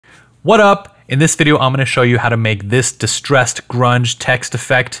What up? In this video, I'm going to show you how to make this distressed grunge text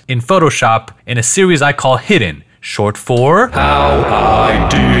effect in Photoshop in a series I call H.I.D.E.N, short for How I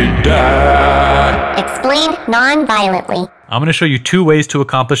Did That. Explained non-violently. I'm going to show you two ways to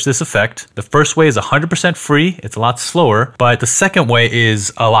accomplish this effect. The first way is 100% free, it's a lot slower, but the second way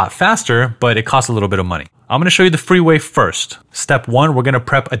is a lot faster, but it costs a little bit of money. I'm going to show you the free way first. Step 1, we're going to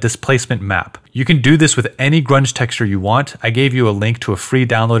prep a displacement map. You can do this with any grunge texture you want. I gave you a link to a free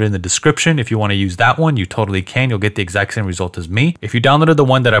download in the description. If you want to use that one, you totally can. You'll get the exact same result as me. If you downloaded the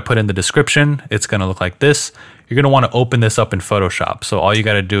one that I put in the description, it's going to look like this. You're going to want to open this up in Photoshop. So all you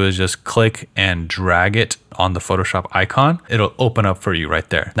got to do is just click and drag it on the Photoshop icon. It'll open up for you right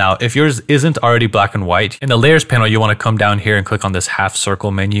there. Now, if yours isn't already black and white, in the layers panel, you want to come down here and click on this half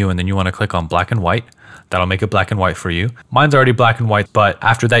circle menu, and then you want to click on black and white. That'll make it black and white for you. Mine's already black and white, but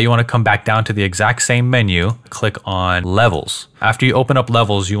after that, you want to come back down to the exact same menu, click on levels. After you open up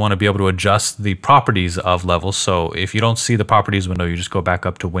levels, you want to be able to adjust the properties of levels. So if you don't see the properties window, you just go back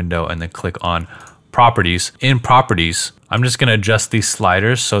up to window and then click on properties. In properties, I'm just going to adjust these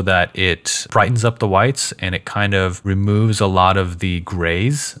sliders so that it brightens up the whites and it kind of removes a lot of the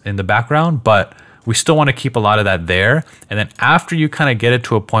grays in the background, but we still want to keep a lot of that there. And then after you kind of get it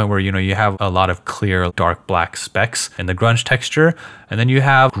to a point where, you have a lot of clear dark black specks in the grunge texture, and then you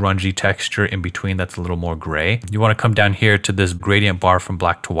have grungy texture in between that's a little more gray. You want to come down here to this gradient bar from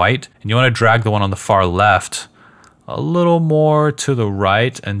black to white, and you want to drag the one on the far left a little more to the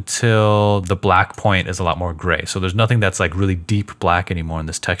right until the black point is a lot more gray. So there's nothing that's like really deep black anymore in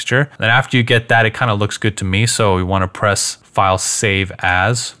this texture. And then after you get that, it kind of looks good to me. So we want to press File, Save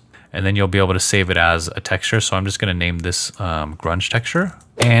As, and then you'll be able to save it as a texture. So I'm just going to name this grunge texture.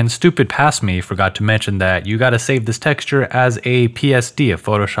 And stupid past me forgot to mention that you got to save this texture as a PSD, a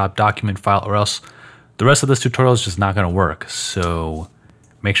Photoshop document file, or else the rest of this tutorial is just not going to work. So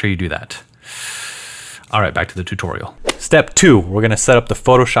make sure you do that. All right, back to the tutorial. Step 2, we're going to set up the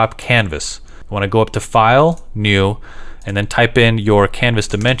Photoshop canvas. You want to go up to File, New, and then type in your canvas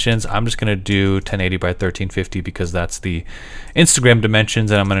dimensions. I'm just going to do 1080 by 1350 because that's the Instagram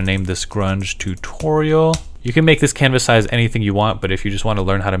dimensions, and I'm going to name this grunge tutorial. You can make this canvas size anything you want, but if you just want to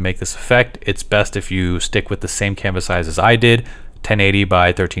learn how to make this effect, it's best if you stick with the same canvas size as I did, 1080 by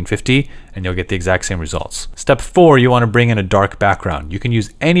 1350, and you'll get the exact same results. Step 4, you want to bring in a dark background. You can use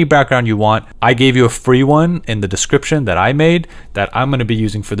any background you want. I gave you a free one in the description that I made that I'm going to be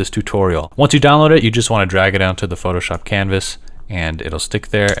using for this tutorial. Once you download it, you just want to drag it onto the Photoshop canvas and it'll stick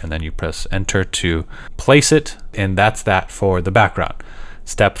there, and then you press enter to place it, and that's that for the background.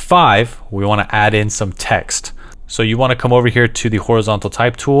 Step 5, we want to add in some text. So you want to come over here to the horizontal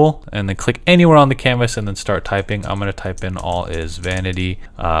type tool and then click anywhere on the canvas and then start typing. I'm going to type in all is vanity.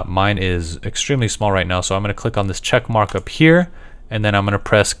 Mine is extremely small right now, so I'm going to click on this check mark up here, and then I'm going to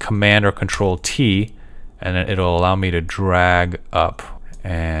press Command or Control T, and then it'll allow me to drag up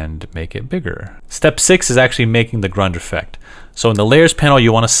and make it bigger. Step 6 is actually making the grunge effect. So in the layers panel,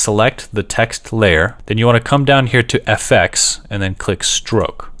 you want to select the text layer. Then you want to come down here to FX and then click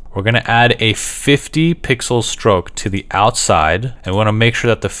stroke. We're going to add a 50 pixel stroke to the outside, and we want to make sure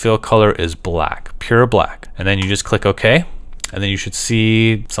that the fill color is black, pure black. And then you just click OK, and then you should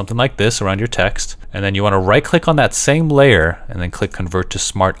see something like this around your text. And then you want to right click on that same layer and then click Convert to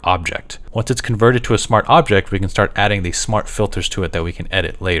Smart Object. Once it's converted to a smart object, we can start adding these smart filters to it that we can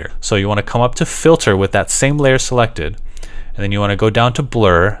edit later. So you want to come up to Filter with that same layer selected, and then you want to go down to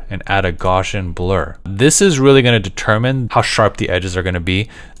blur and add a Gaussian blur. This is really going to determine how sharp the edges are going to be.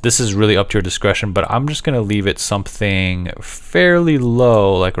 This is really up to your discretion, but I'm just going to leave it something fairly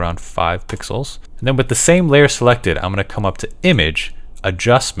low, like around 5 pixels. And then with the same layer selected, I'm going to come up to Image,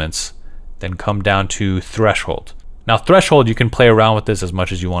 Adjustments, then come down to Threshold. Now threshold, you can play around with this as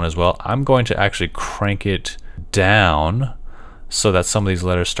much as you want as well. I'm going to actually crank it down so that some of these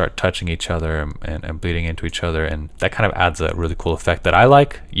letters start touching each other and bleeding into each other, and that kind of adds a really cool effect that I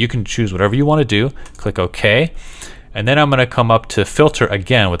like. You can choose whatever you want to do, click OK, and then I'm going to come up to Filter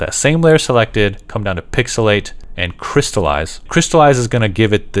again with that same layer selected, come down to Pixelate and Crystallize. Crystallize is going to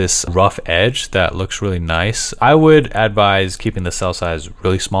give it this rough edge that looks really nice. I would advise keeping the cell size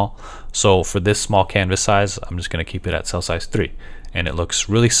really small. So for this small canvas size, I'm just going to keep it at cell size 3. And it looks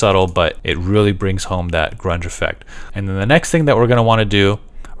really subtle, but it really brings home that grunge effect. And then the next thing that we're going to want to do,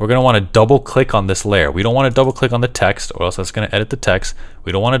 we're going to want to double click on this layer. We don't want to double click on the text, or else that's going to edit the text.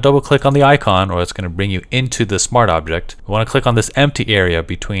 We don't want to double click on the icon, or it's going to bring you into the smart object. We want to click on this empty area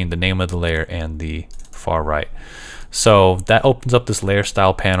between the name of the layer and the far right. So that opens up this layer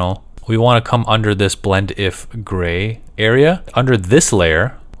style panel. We want to come under this blend if gray area. Under this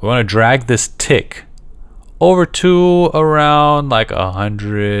layer, we want to drag this tick over to around like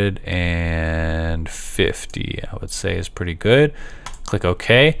 150, I would say is pretty good. Click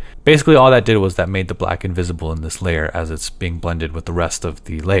OK. Basically all that did was that made the black invisible in this layer as it's being blended with the rest of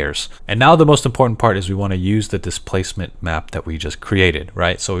the layers. And now the most important part is we want to use the displacement map that we just created,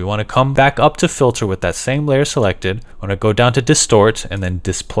 right? So we want to come back up to filter with that same layer selected. I want to go down to distort and then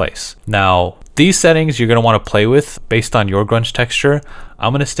displace. Now these settings you're going to want to play with based on your grunge texture.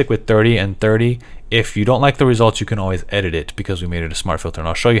 I'm going to stick with 30 and 30. If you don't like the results, you can always edit it because we made it a smart filter, and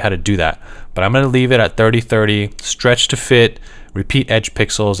I'll show you how to do that. But I'm going to leave it at 30/30, stretch to fit, repeat edge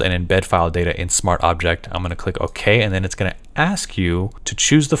pixels, and embed file data in Smart Object. I'm going to click OK, and then it's going to ask you to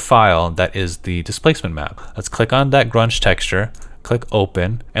choose the file that is the displacement map. Let's click on that grunge texture, click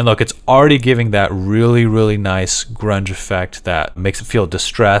open, and look, it's already giving that really nice grunge effect that makes it feel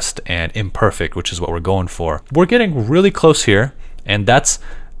distressed and imperfect, which is what we're going for. We're getting really close here, and that's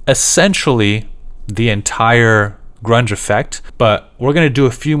essentially the entire grunge effect, but we're going to do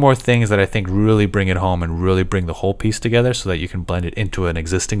a few more things that I think really bring it home and really bring the whole piece together so that you can blend it into an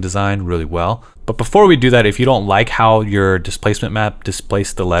existing design really well. But before we do that, if you don't like how your displacement map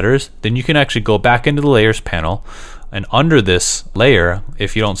displaced the letters, then you can actually go back into the layers panel, and under this layer,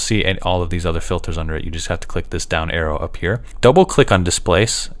 if you don't see all of these other filters under it, you just have to click this down arrow up here, double click on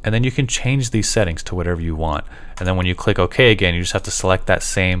displace, and then you can change these settings to whatever you want. And then when you click OK again, you just have to select that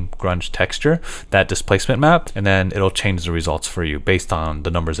same grunge texture, that displacement map, and then it'll change the results for you based on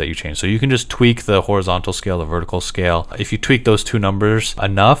the numbers that you change. So you can just tweak the horizontal scale, the vertical scale. If you tweak those two numbers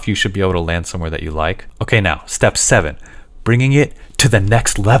enough, you should be able to land somewhere that you like. Okay, now step 7, bringing it to the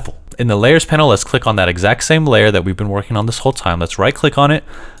next level. In the layers panel, let's click on that exact same layer that we've been working on this whole time. Let's right click on it.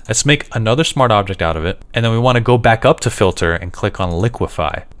 Let's make another smart object out of it. And then we want to go back up to filter and click on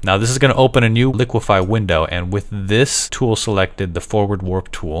liquify. Now this is going to open a new liquify window. And with this tool selected, the forward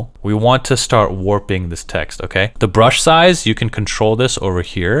warp tool, we want to start warping this text, okay? The brush size, you can control this over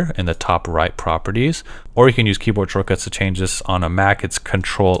here in the top right properties, or you can use keyboard shortcuts to change this. On a Mac, it's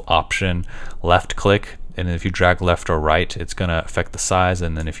Control Option left click. And if you drag left or right, it's going to affect the size.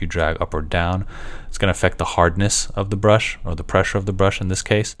 And then if you drag up or down, it's going to affect the hardness of the brush, or the pressure of the brush in this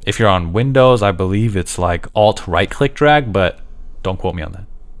case. If you're on Windows, I believe it's like Alt right click drag, but don't quote me on that.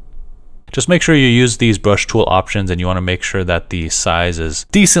 Just make sure you use these brush tool options, and you want to make sure that the size is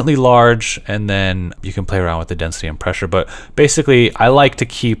decently large, and then you can play around with the density and pressure. But basically, I like to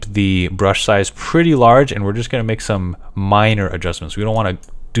keep the brush size pretty large, and we're just going to make some minor adjustments. We don't want to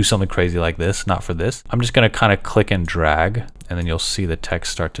do something crazy like this, not for this. I'm just going to kind of click and drag, and then you'll see the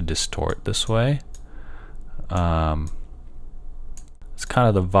text start to distort this way. It's kind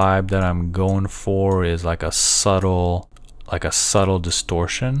of the vibe that I'm going for, is like a subtle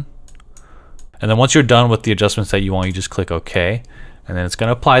distortion. And then once you're done with the adjustments that you want, you just click OK, and then it's going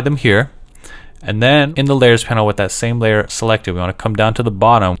to apply them here. And then in the layers panel, with that same layer selected, we want to come down to the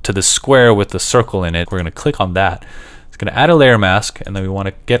bottom to the square with the circle in it. We're going to click on that. Going to add a layer mask, and then we want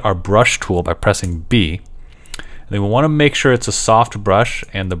to get our brush tool by pressing B. And then we want to make sure it's a soft brush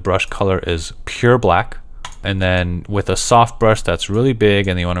and the brush color is pure black. And then with a soft brush that's really big,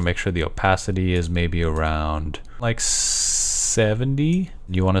 and you want to make sure the opacity is maybe around like 70.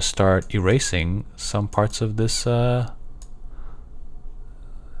 You want to start erasing some parts of this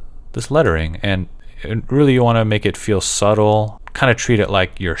this lettering, and really you want to make it feel subtle. Kind of treat it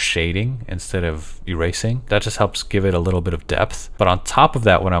like you're shading instead of erasing. That just helps give it a little bit of depth. But on top of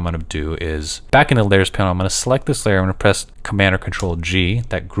that, what I'm going to do is, back in the layers panel, I'm going to select this layer. I'm going to press Command or Control G,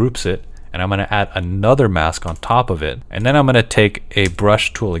 that groups it, and I'm going to add another mask on top of it. And then I'm going to take a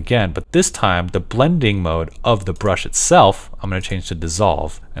brush tool again, but this time the blending mode of the brush itself, I'm going to change to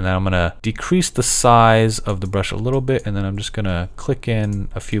dissolve. And then I'm going to decrease the size of the brush a little bit, and then I'm just going to click in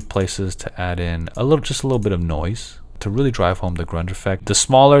a few places to add in just a little bit of noise to really drive home the grunge effect. The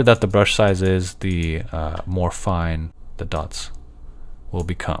smaller that the brush size is, the more fine the dots will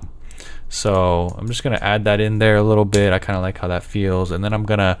become. So I'm just going to add that in there a little bit. I kind of like how that feels. And then I'm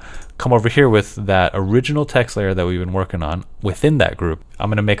going to come over here with that original text layer that we've been working on within that group.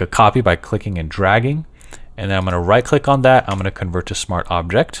 I'm going to make a copy by clicking and dragging. And then I'm going to right click on that. I'm going to convert to Smart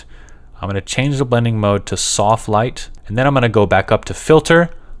Object. I'm going to change the blending mode to Soft Light. And then I'm going to go back up to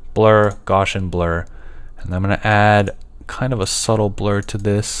Filter, Blur, Gaussian Blur. And I'm going to add kind of a subtle blur to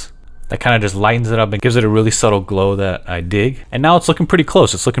this. That kind of just lightens it up and gives it a really subtle glow that I dig. And now it's looking pretty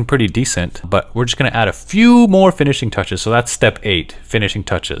close. It's looking pretty decent, but we're just going to add a few more finishing touches. So that's step 8, finishing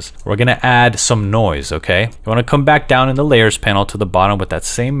touches. We're going to add some noise, okay? You want to come back down in the layers panel to the bottom with that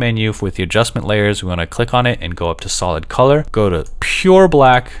same menu with the adjustment layers. We want to click on it and go up to solid color. Go to pure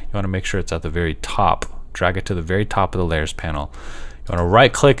black. You want to make sure it's at the very top. Drag it to the very top of the layers panel. You want to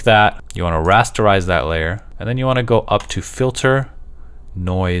right click that. You want to rasterize that layer. And then you want to go up to filter,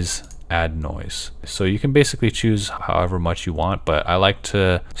 noise, add noise. So you can basically choose however much you want, but I like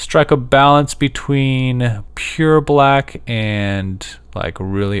to strike a balance between pure black and like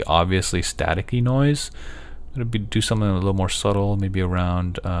really obviously staticky noise. I'm gonna do something a little more subtle, maybe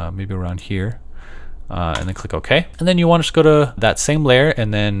around here. And then click OK. And then you want to just go to that same layer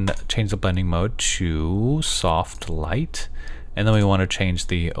and then change the blending mode to soft light. And then we want to change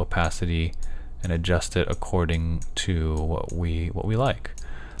the opacity and adjust it according to what we like.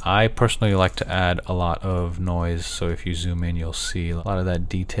 I personally like to add a lot of noise, so if you zoom in you'll see a lot of that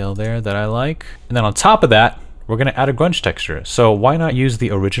detail there that I like. And then on top of that, we're going to add a grunge texture. So why not use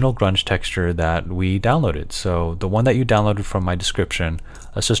the original grunge texture that we downloaded? So the one that you downloaded from my description,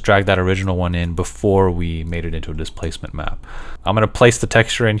 let's just drag that original one in before we made it into a displacement map. I'm going to place the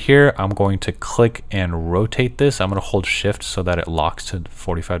texture in here. I'm going to click and rotate this. I'm going to hold shift so that it locks to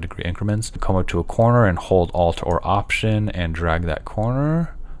 45-degree increments. Come up to a corner and hold alt or option and drag that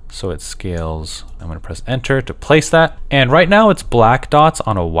corner so it scales. I'm going to press enter to place that. And right now it's black dots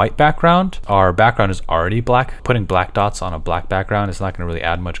on a white background. Our background is already black. Putting black dots on a black background is not going to really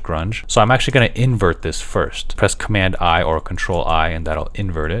add much grunge. So I'm actually going to invert this first. Press Command I or Control I and that'll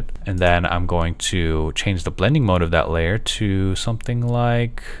invert it. And then I'm going to change the blending mode of that layer to something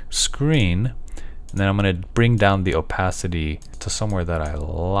like screen. And then I'm going to bring down the opacity to somewhere that I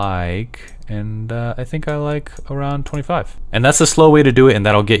like. And I think I like around 25. And that's a slow way to do it, and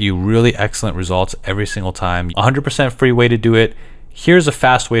that'll get you really excellent results every single time. 100% free way to do it. Here's a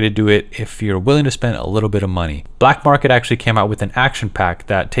fast way to do it if you're willing to spend a little bit of money. Black Market actually came out with an action pack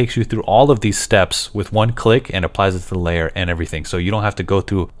that takes you through all of these steps with one click and applies it to the layer and everything. So you don't have to go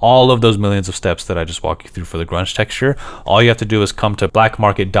through all of those millions of steps that I just walked you through for the grunge texture. All you have to do is come to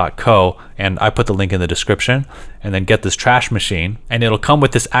blackmarket.co, and I put the link in the description, and then get this trash machine, and it'll come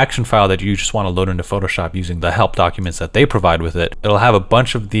with this action file that you just want to load into Photoshop using the help documents that they provide with it. It'll have a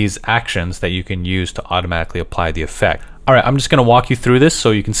bunch of these actions that you can use to automatically apply the effect. All right, I'm just gonna walk you through this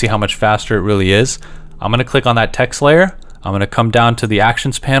so you can see how much faster it really is. I'm gonna click on that text layer. I'm gonna come down to the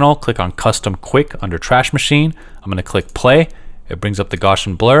actions panel, click on custom quick under trash machine. I'm gonna click play. It brings up the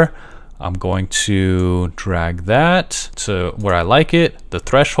Gaussian blur. I'm going to drag that to where I like it. The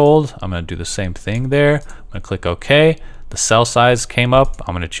threshold, I'm gonna do the same thing there. I'm gonna click OK. The cell size came up.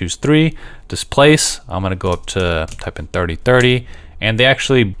 I'm gonna choose 3. Displace, I'm gonna go up to type in 30, 30. And they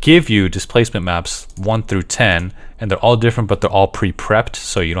actually give you displacement maps 1 through 10, and they're all different, but they're all pre-prepped,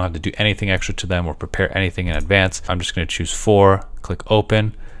 so you don't have to do anything extra to them or prepare anything in advance. I'm just gonna choose 4, click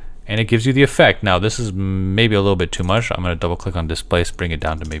open, and it gives you the effect. Now this is maybe a little bit too much. I'm gonna double click on displace, bring it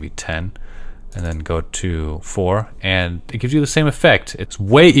down to maybe 10, and then go to 4, and it gives you the same effect. It's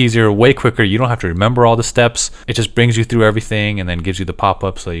way easier, way quicker. You don't have to remember all the steps. It just brings you through everything and then gives you the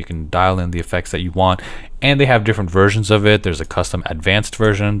pop-up so you can dial in the effects that you want. And they have different versions of it. There's a custom advanced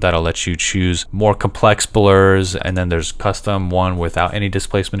version that'll let you choose more complex blurs, and then there's custom one without any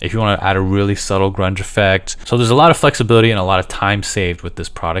displacement if you want to add a really subtle grunge effect. So there's a lot of flexibility and a lot of time saved with this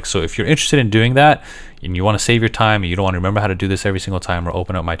product. So if you're interested in doing that and you want to save your time and you don't want to remember how to do this every single time, or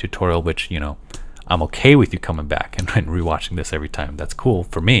open up my tutorial, which, you know, I'm okay with you coming back and rewatching this every time. That's cool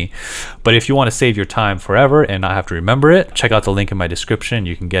for me. But if you want to save your time forever and not have to remember it, check out the link in my description.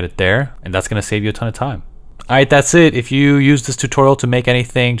 You can get it there, and that's going to save you a ton of time. All right, that's it. If you use this tutorial to make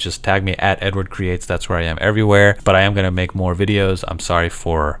anything, just tag me at Edward Creates. That's where I am everywhere. But I am going to make more videos. I'm sorry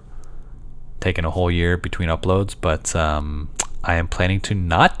for taking a whole year between uploads, but I am planning to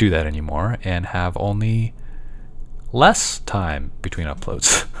not do that anymore and have only less time between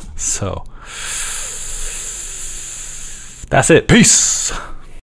uploads. So that's it. Peace.